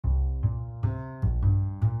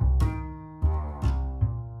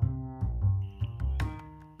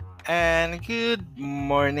And good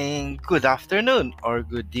morning, good afternoon, or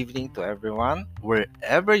good evening to everyone,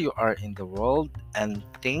 wherever you are in the world. And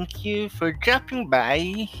thank you for dropping by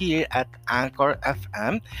here at Anchor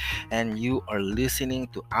FM. And you are listening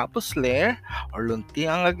to Apo Slayer or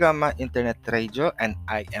Luntiang Agama Internet Radio. And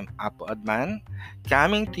I am Apo Adman,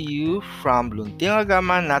 coming to you from Luntiang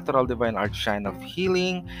Agama Natural Divine Art Shrine of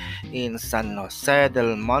Healing in San Jose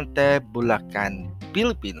del Monte, Bulacan,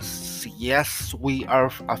 Philippines. Yes, we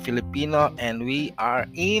are a Filipino and we are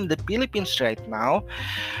in the Philippines right now.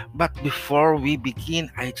 But before we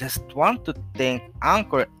begin, I just want to thank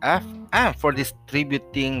Anchor FM for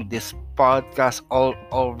distributing this podcast all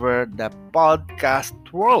over the podcast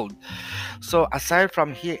world. So aside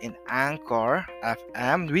from here in Anchor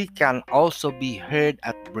FM, we can also be heard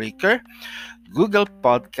at Breaker, Google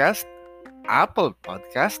Podcast, Apple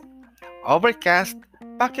Podcast, Overcast,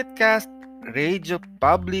 Pocket Cast, Radio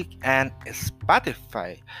Public, and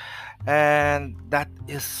Spotify. And that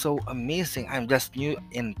is so amazing. I'm just new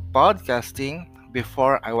in podcasting.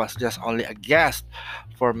 Before, I was just only a guest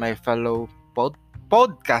for my fellow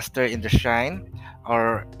podcaster in the shrine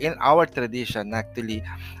or in our tradition actually.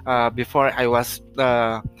 Before I was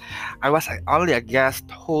only a guest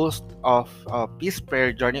host of Peace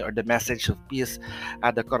Prayer Journey or the Message of Peace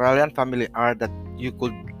at the Coralian Family Art that you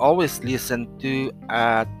could always listen to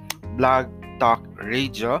at Blog Talk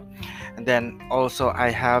Radio. And then also I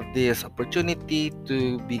have this opportunity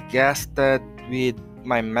to be guested with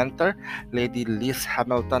my mentor, Lady Liz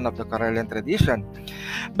Hamilton of the Coralian tradition.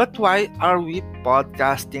 But why are we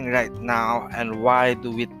podcasting right now, and why do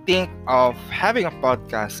we think of having a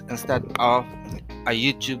podcast instead of a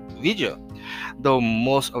YouTube video? Though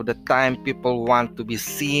most of the time people want to be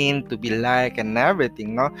seen, to be liked, and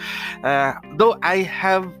everything, no? Though I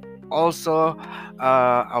have also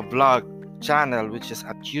a vlog channel which is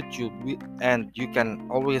at YouTube, and you can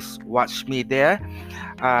always watch me there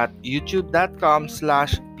at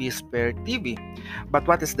youtube.com/peacepairtv. But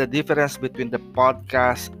what is the difference between the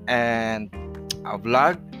podcast and a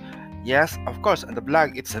vlog? Yes, of course, on the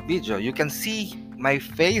vlog it's a video. You can see my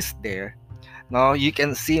face there. No, you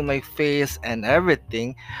can see my face and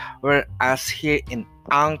everything. Whereas here in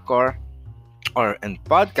Anchor or in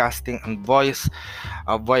podcasting and voice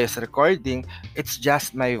recording, it's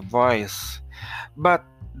just my voice. But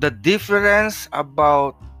the difference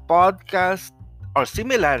about podcast or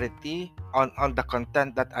similarity on the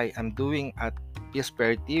content that I am doing at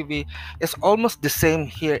Peacepair TV is almost the same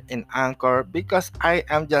here in Anchor, because I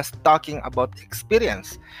am just talking about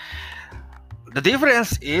experience. The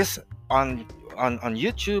difference is on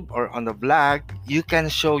YouTube or on the vlog, you can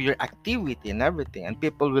show your activity and everything, and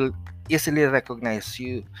people will easily recognize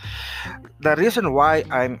you. The reason why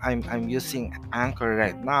I'm using Anchor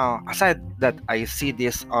right now, aside that I see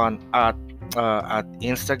this on at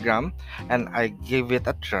Instagram, and I give it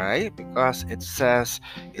a try because it says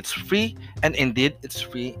it's free, and indeed it's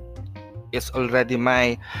free. It's already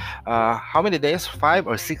my how many days, 5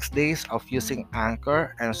 or 6 days of using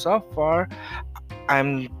Anchor, and so far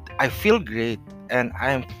I'm I feel great, and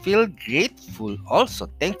I feel grateful, also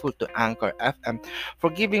thankful to Anchor FM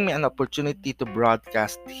for giving me an opportunity to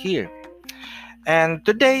broadcast here. And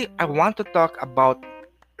today I want to talk about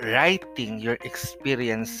writing your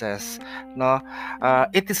experiences. No,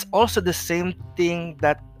 it is also the same thing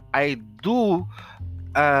that I do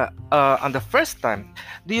on the first time.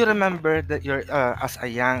 Do you remember that you're as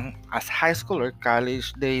high school or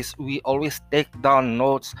college days, we always take down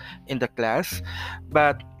notes in the class,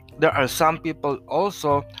 but there are some people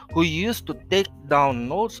also who used to take down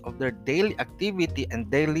notes of their daily activity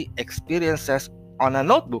and daily experiences on a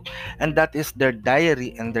notebook, and that is their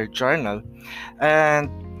diary and their journal.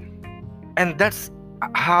 And and that's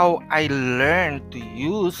how I learned to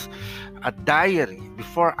use a diary.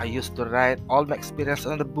 Before, I used to write all my experience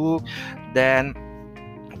on the book. Then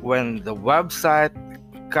when the website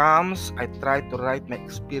comes, I try to write my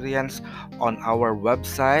experience on our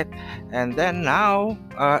website. And then now,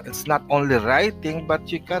 it's not only writing, but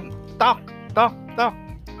you can talk.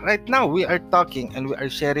 Right now we are talking and we are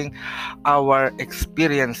sharing our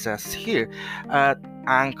experiences here at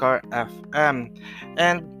Anchor FM.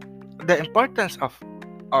 And the importance of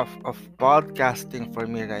podcasting for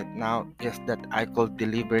me right now is that I could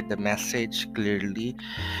deliver the message clearly.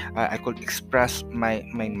 I could express my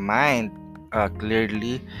mind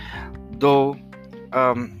clearly. Though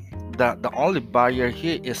the only barrier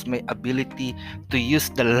here is my ability to use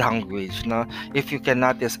the language. No, if you can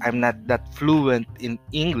notice, I'm not that fluent in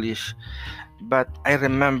English, but I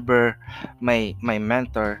remember my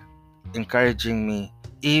mentor encouraging me,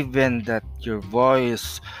 even that your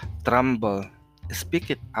voice tremble, speak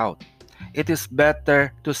it out. It is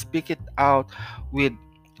better to speak it out with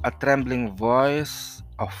a trembling voice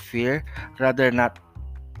of fear rather not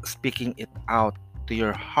speaking it out to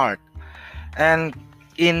your heart. And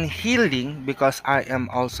in healing, because I am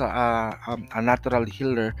also a natural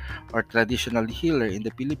healer or traditional healer in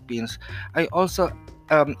the Philippines, I also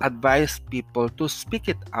advise people to speak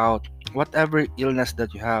it out, whatever illness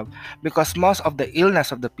that you have, because most of the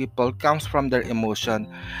illness of the people comes from their emotion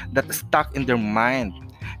that is stuck in their mind.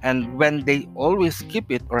 And when they always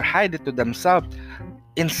keep it or hide it to themselves,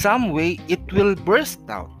 in some way it will burst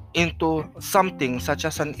out into something such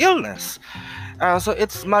as an illness. So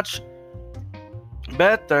it's much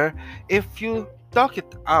better if you talk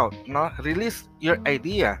it out, no? Release your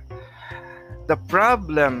idea. The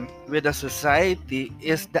problem with the society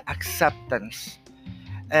is the acceptance.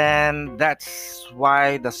 And that's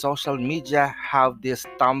why the social media have this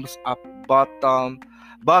thumbs up button.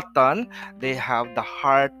 They have the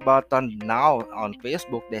heart button now on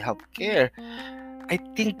Facebook. They have care. I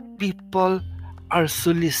think people are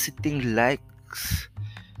soliciting likes.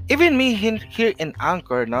 Even me here in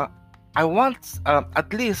Anchor, no, I want,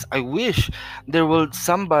 at least I wish there would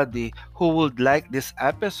somebody who would like this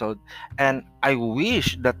episode, and I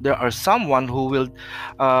wish that there are someone who will,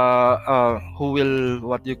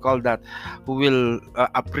 what do you call that, who will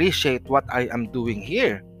appreciate what I am doing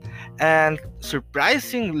here. And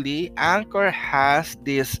surprisingly, Anchor has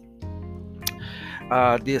this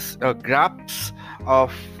graphs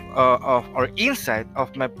of or insight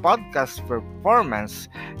of my podcast performance,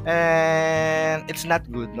 and it's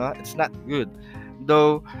not good, no, it's not good.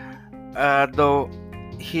 Though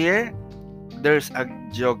here there's a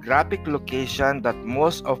geographic location that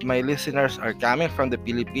most of my listeners are coming from the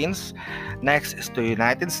Philippines. Next is the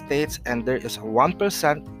United States, and there is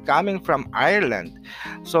 1% coming from Ireland.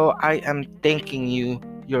 So I am thanking you.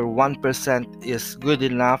 Your 1% is good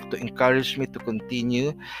enough to encourage me to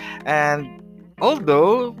continue. And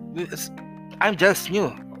although I'm just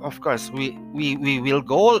new, of course, we will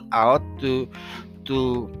go out to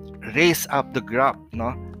raise up the graph,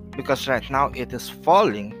 no? Because right now it is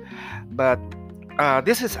falling. But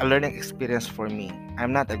this is a learning experience for me.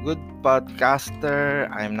 I'm not a good podcaster.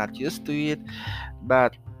 I'm not used to it,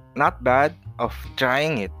 but not bad of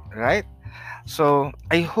trying it, right? So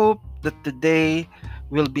I hope that today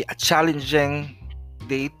will be a challenging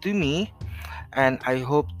day to me, and I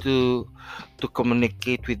hope to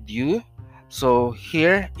communicate with you. So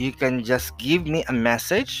here you can just give me a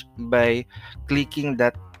message by clicking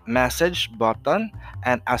that message button,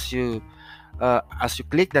 and as you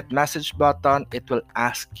click that message button, it will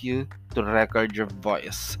ask you to record your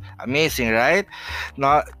voice. Amazing, right?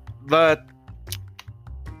 Now, but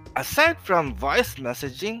aside from voice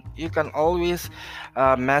messaging, you can always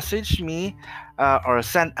message me or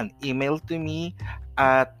send an email to me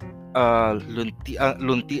at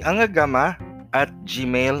luntiangagama at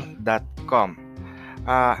gmail.com.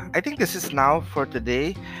 I think this is now for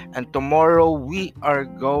today, and tomorrow we are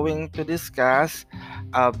going to discuss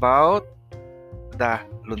about the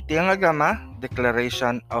Luntiangagama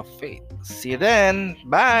Declaration of Faith. See you then.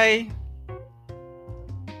 Bye.